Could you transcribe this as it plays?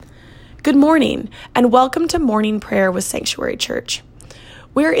Good morning, and welcome to Morning Prayer with Sanctuary Church.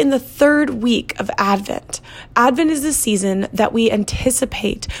 We're in the third week of Advent. Advent is the season that we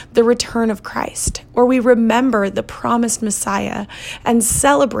anticipate the return of Christ, where we remember the promised Messiah and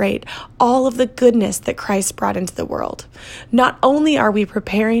celebrate all of the goodness that Christ brought into the world. Not only are we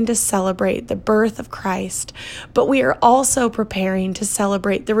preparing to celebrate the birth of Christ, but we are also preparing to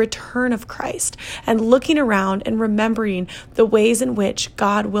celebrate the return of Christ and looking around and remembering the ways in which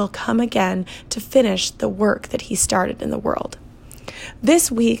God will come again to finish the work that He started in the world.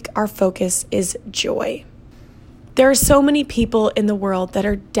 This week, our focus is joy. There are so many people in the world that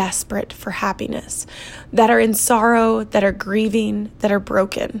are desperate for happiness, that are in sorrow, that are grieving, that are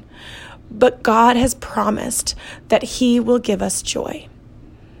broken. But God has promised that He will give us joy.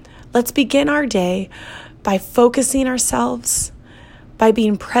 Let's begin our day by focusing ourselves, by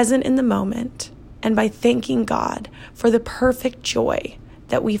being present in the moment, and by thanking God for the perfect joy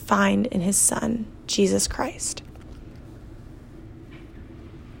that we find in His Son, Jesus Christ.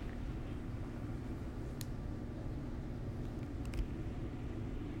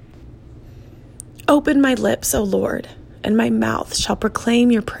 Open my lips, O Lord, and my mouth shall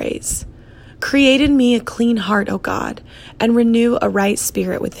proclaim your praise. Create in me a clean heart, O God, and renew a right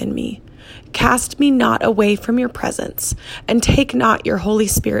spirit within me. Cast me not away from your presence, and take not your Holy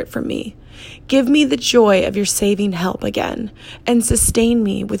Spirit from me. Give me the joy of your saving help again, and sustain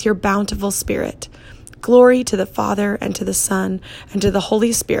me with your bountiful Spirit. Glory to the Father, and to the Son, and to the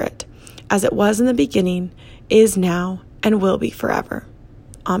Holy Spirit, as it was in the beginning, is now, and will be forever.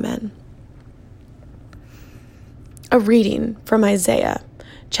 Amen. A reading from Isaiah,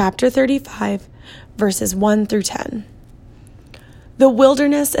 chapter 35, verses 1 through 10. The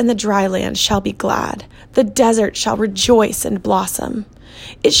wilderness and the dry land shall be glad. The desert shall rejoice and blossom.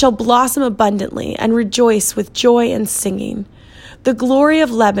 It shall blossom abundantly and rejoice with joy and singing. The glory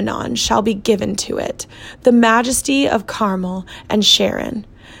of Lebanon shall be given to it, the majesty of Carmel and Sharon.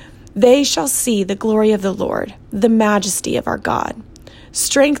 They shall see the glory of the Lord, the majesty of our God.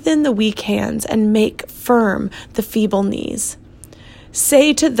 Strengthen the weak hands and make firm the feeble knees.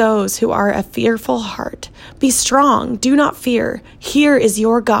 Say to those who are a fearful heart, be strong, do not fear. Here is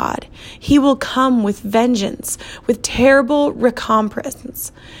your God. He will come with vengeance, with terrible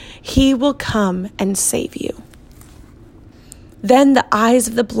recompense. He will come and save you. Then the eyes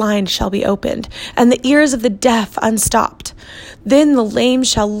of the blind shall be opened, and the ears of the deaf unstopped. Then the lame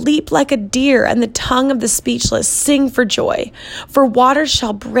shall leap like a deer, and the tongue of the speechless sing for joy. For waters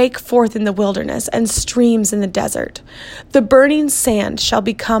shall break forth in the wilderness, and streams in the desert. The burning sand shall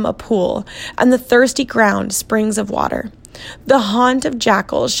become a pool, and the thirsty ground springs of water. The haunt of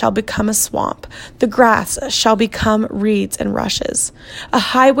jackals shall become a swamp. The grass shall become reeds and rushes. A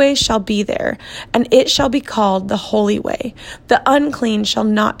highway shall be there, and it shall be called the Holy Way. The unclean shall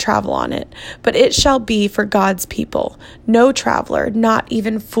not travel on it, but it shall be for God's people. No traveler, not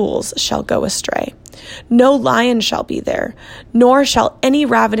even fools, shall go astray. No lion shall be there, nor shall any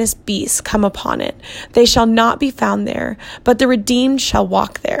ravenous beast come upon it. They shall not be found there, but the redeemed shall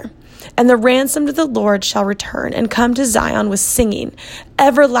walk there. And the ransomed of the Lord shall return and come to Zion with singing.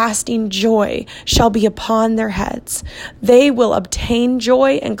 Everlasting joy shall be upon their heads. They will obtain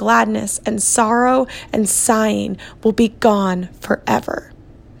joy and gladness, and sorrow and sighing will be gone forever.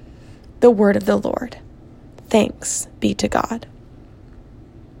 The word of the Lord. Thanks be to God.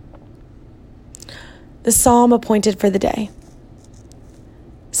 The psalm appointed for the day.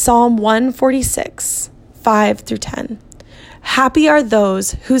 Psalm 146, 5 through 10. Happy are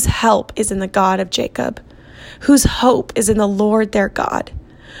those whose help is in the God of Jacob, whose hope is in the Lord their God,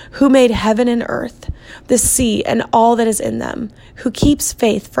 who made heaven and earth, the sea and all that is in them, who keeps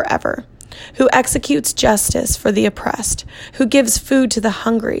faith forever, who executes justice for the oppressed, who gives food to the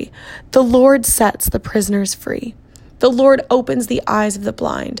hungry. The Lord sets the prisoners free. The Lord opens the eyes of the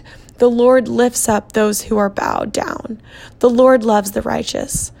blind. The Lord lifts up those who are bowed down. The Lord loves the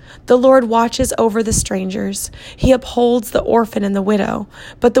righteous. The Lord watches over the strangers. He upholds the orphan and the widow,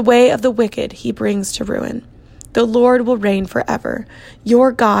 but the way of the wicked He brings to ruin. The Lord will reign forever.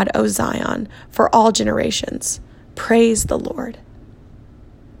 Your God, O Zion, for all generations. Praise the Lord.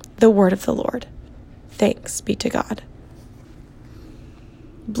 The word of the Lord. Thanks be to God.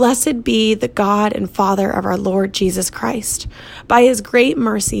 Blessed be the God and Father of our Lord Jesus Christ. By His great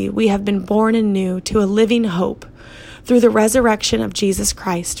mercy, we have been born anew to a living hope through the resurrection of Jesus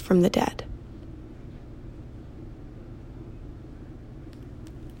Christ from the dead.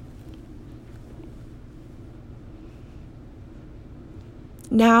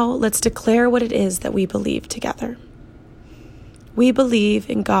 Now let's declare what it is that we believe together. We believe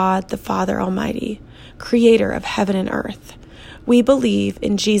in God, the Father Almighty, creator of heaven and earth. We believe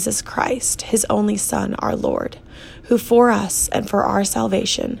in Jesus Christ, his only Son, our Lord, who for us and for our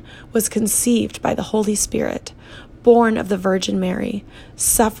salvation was conceived by the Holy Spirit, born of the Virgin Mary,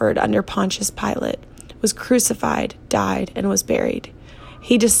 suffered under Pontius Pilate, was crucified, died, and was buried.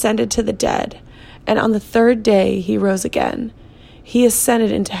 He descended to the dead, and on the third day he rose again. He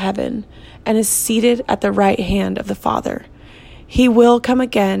ascended into heaven and is seated at the right hand of the Father. He will come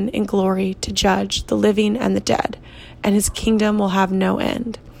again in glory to judge the living and the dead, and his kingdom will have no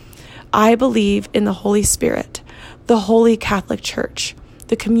end. I believe in the Holy Spirit, the Holy Catholic Church,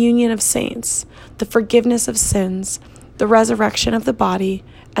 the communion of saints, the forgiveness of sins, the resurrection of the body,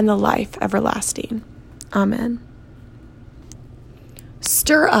 and the life everlasting. Amen.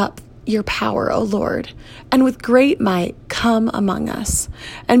 Stir up your power, O Lord, and with great might come among us.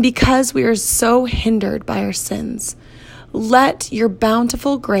 And because we are so hindered by our sins, let your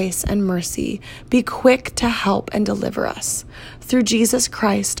bountiful grace and mercy be quick to help and deliver us. Through Jesus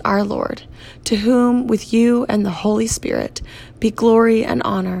Christ our Lord, to whom with you and the Holy Spirit be glory and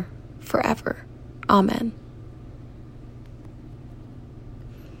honor forever. Amen.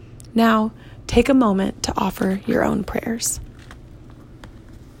 Now, take a moment to offer your own prayers.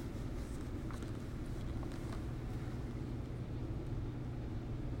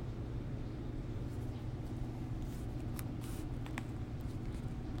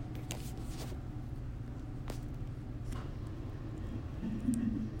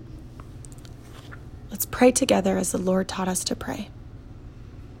 Let's pray together as the Lord taught us to pray.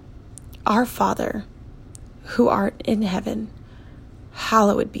 Our Father, who art in heaven,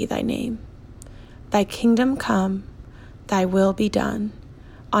 hallowed be thy name. Thy kingdom come, thy will be done,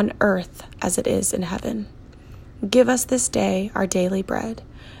 on earth as it is in heaven. Give us this day our daily bread,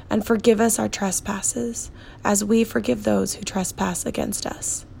 and forgive us our trespasses, as we forgive those who trespass against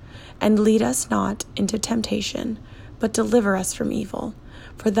us. And lead us not into temptation, but deliver us from evil.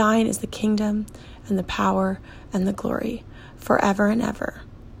 For thine is the kingdom, and the power, and the glory, forever and ever.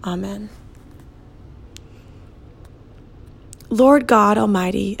 Amen. Lord God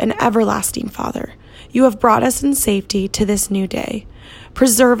Almighty and everlasting Father, you have brought us in safety to this new day.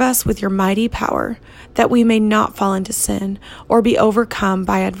 Preserve us with your mighty power, that we may not fall into sin or be overcome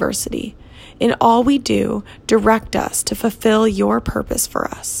by adversity. In all we do, direct us to fulfill your purpose for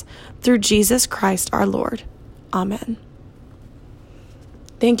us. Through Jesus Christ our Lord. Amen.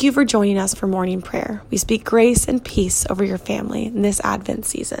 Thank you for joining us for morning prayer. We speak grace and peace over your family in this Advent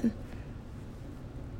season.